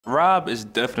Rob is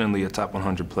definitely a top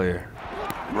 100 player.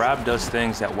 Rob does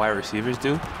things that wide receivers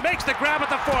do. Makes the grab at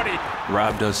the 40.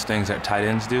 Rob does things that tight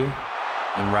ends do.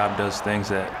 And Rob does things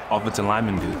that offensive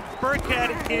linemen do.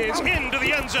 Burkhead is into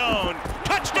the end zone.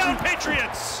 Touchdown,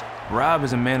 Patriots! Rob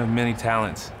is a man of many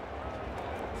talents.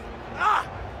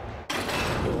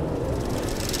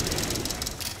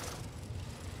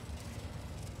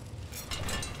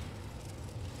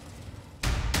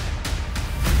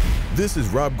 This is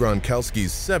Rob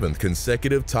Gronkowski's 7th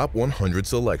consecutive top 100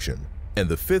 selection, and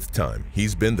the 5th time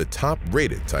he's been the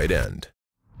top-rated tight end.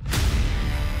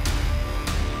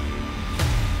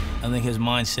 I think his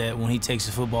mindset when he takes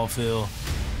the football field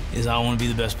is I want to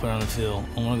be the best player on the field.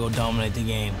 I want to go dominate the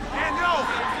game. And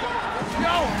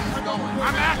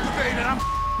I'm activated, I'm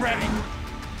ready.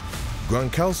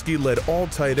 Gronkowski led all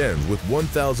tight ends with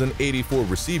 1,084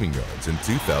 receiving yards in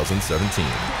 2017.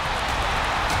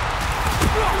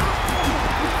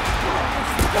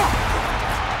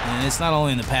 And it's not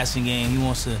only in the passing game, he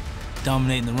wants to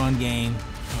dominate in the run game.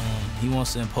 He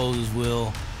wants to impose his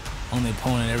will on the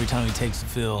opponent every time he takes the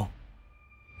field.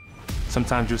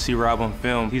 Sometimes you'll see Rob on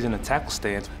film, he's in a tackle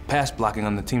stance, pass blocking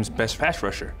on the team's best pass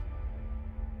rusher.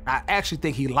 I actually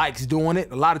think he likes doing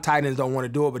it. A lot of tight ends don't want to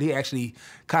do it, but he actually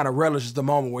kind of relishes the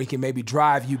moment where he can maybe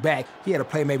drive you back. He had a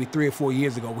play maybe 3 or 4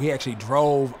 years ago where he actually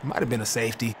drove, might have been a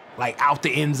safety, like out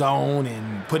the end zone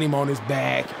and put him on his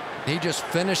back. He just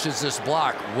finishes this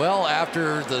block well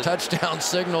after the touchdown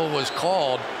signal was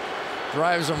called,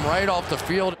 drives him right off the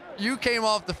field. You came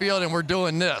off the field and we're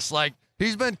doing this. Like,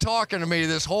 he's been talking to me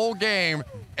this whole game,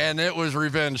 and it was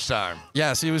revenge time.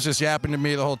 Yes, he was just yapping to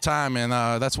me the whole time, and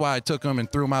that's why I took him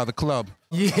and threw him out of the club.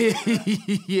 Yeah.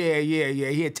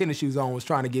 He had tennis shoes on, was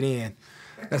trying to get in.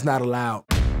 That's not allowed.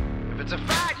 If it's a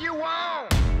fight you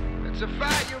want, it's a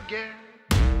fight you'll get.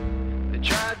 They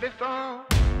tried before,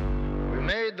 we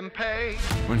made them pay.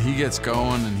 When he gets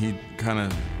going and he kind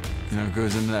of,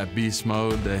 goes into that beast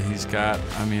mode that he's got,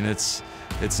 I mean, it's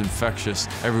infectious.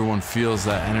 Everyone feels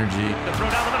that energy. The throw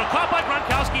down the middle, caught by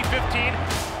Gronkowski, 15.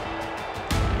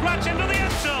 Runs into the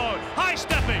end zone, high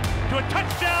stepping to a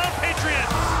touchdown,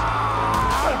 Patriots.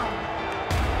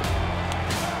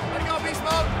 Let it go, beast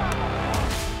mode.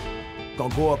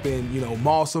 Gonna go up and,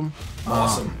 moss him.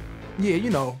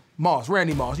 Yeah, Moss,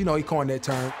 Randy Moss. He coined that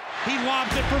term. He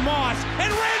lobs it for Moss,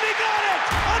 and Randy got it!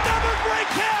 Another great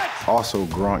catch! Also,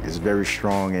 Gronk is very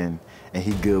strong and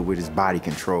he good with his body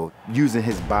control, using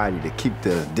his body to keep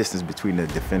the distance between the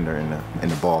defender and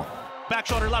the ball. Back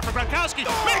shoulder left for Gronkowski,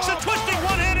 makes a twisting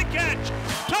one-handed catch!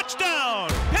 Touchdown,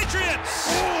 Patriots!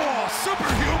 Oh,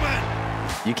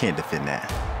 superhuman! You can't defend that.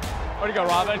 Where'd you go,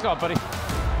 Rob? Let's go, buddy.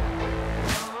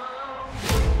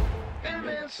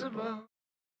 Invincible.